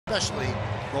especially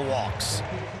the walks.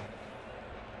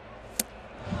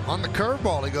 On the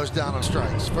curveball, he goes down on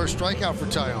strikes. First strikeout for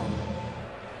Tyone.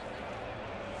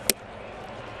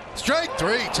 Strike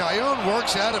three. Tyone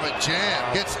works out of a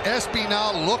jam. Gets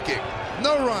Espinal looking.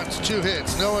 No runs, 2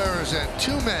 hits, no errors, and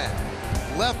 2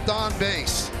 men left on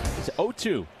base. It's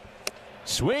 0-2.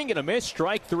 Swing and a miss,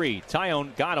 strike 3.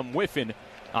 Tyone got him whiffing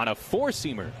on a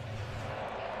 4-seamer.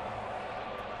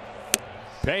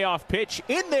 Payoff pitch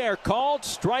in there, called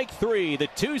strike 3. The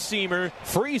 2-seamer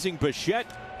freezing Bichette.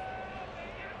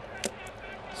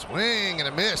 Swing and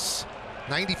a miss.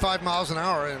 95 miles an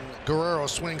hour, and Guerrero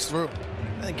swings through.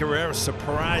 I think Guerrero's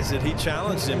surprised that he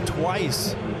challenged him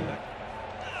twice.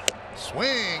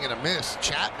 Swing and a miss.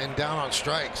 Chapman down on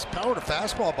strikes. Power to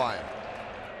fastball by him.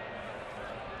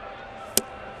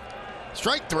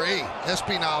 Strike 3.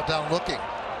 Espinal down looking.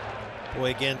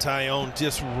 Boy, again, Tyone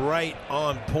just right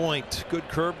on point. Good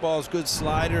curveballs, good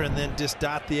slider, and then just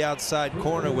dot the outside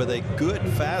corner with a good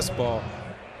fastball.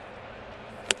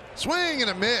 Swing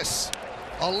and a miss.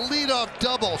 A leadoff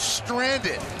double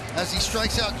stranded as he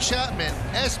strikes out Chapman,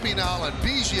 Espinal, and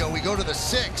Biggio. We go to the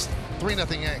 6th.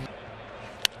 3-0 Yankees.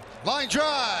 Line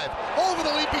drive over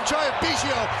the leaping giant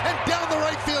Biggio and down the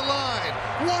right field line.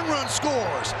 1 run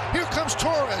scores. Here comes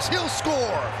Torres. He'll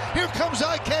score. Here comes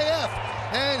IKF.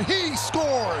 And he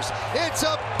scores. It's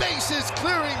a bases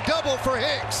clearing double for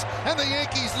Hicks. And the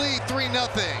Yankees lead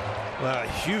 3-0. Well, a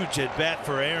huge at bat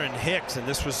for Aaron Hicks, and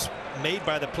this was made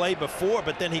by the play before,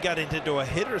 but then he got into a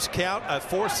hitter's count, a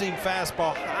 4-seam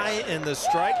fastball high in the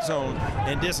strike zone,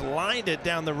 and just lined it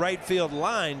down the right field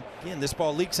line. Again, this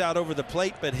ball leaks out over the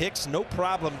plate, but Hicks no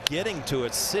problem getting to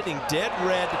it, sitting dead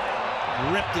red,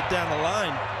 ripped it down the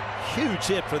line. Huge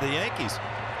hit for the Yankees.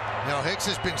 Now, Hicks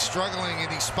has been struggling in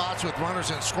these spots with runners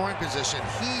in scoring position.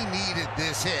 He needed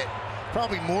this hit,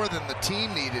 probably more than the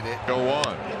team needed it. Go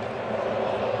on.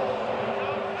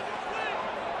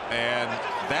 And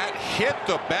that hit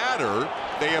the batter.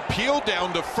 They appealed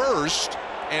down to first,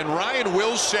 and Ryan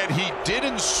Wills said he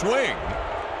didn't swing.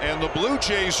 And the Blue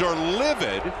Jays are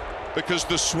livid because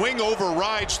the swing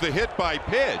overrides the hit by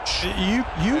pitch.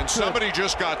 And somebody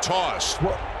just got tossed.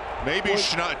 Maybe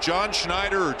John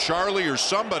Schneider or Charlie or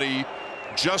somebody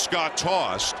just got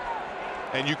tossed.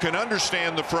 And you can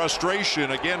understand the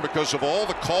frustration, again, because of all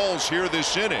the calls here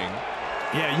this inning.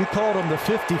 Yeah, you called them the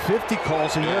 50-50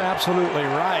 calls, and you're absolutely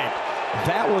right.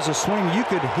 That was a swing. You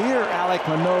could hear Alek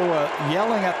Manoah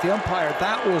yelling at the umpire.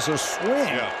 That was a swing.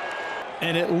 Yeah.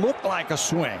 And it looked like a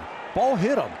swing. Ball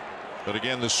hit him. But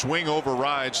again, the swing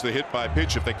overrides the hit by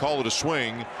pitch. If they call it a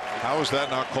swing, how is that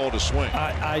not called a swing?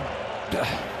 I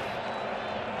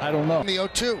don't know. The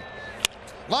 0-2.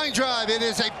 Line drive. It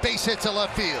is a base hit to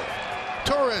left field.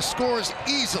 Torres scores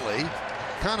easily.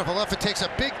 Conniff takes a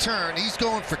big turn. He's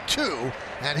going for 2,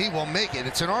 and he will make it.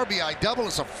 It's an RBI double.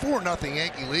 It's a 4-0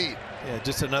 Yankee lead. Yeah,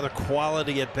 just another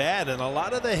quality at bat, and a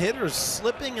lot of the hitters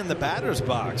slipping in the batter's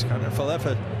box.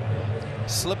 Conniff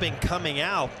slipping coming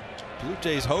out. Blue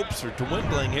Jays' hopes are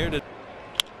dwindling here.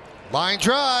 Line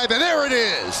drive, and there it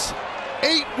is.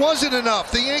 8 wasn't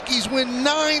enough. The Yankees win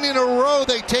 9 in a row.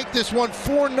 They take this one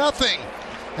 4-0,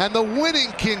 and the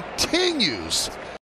winning continues.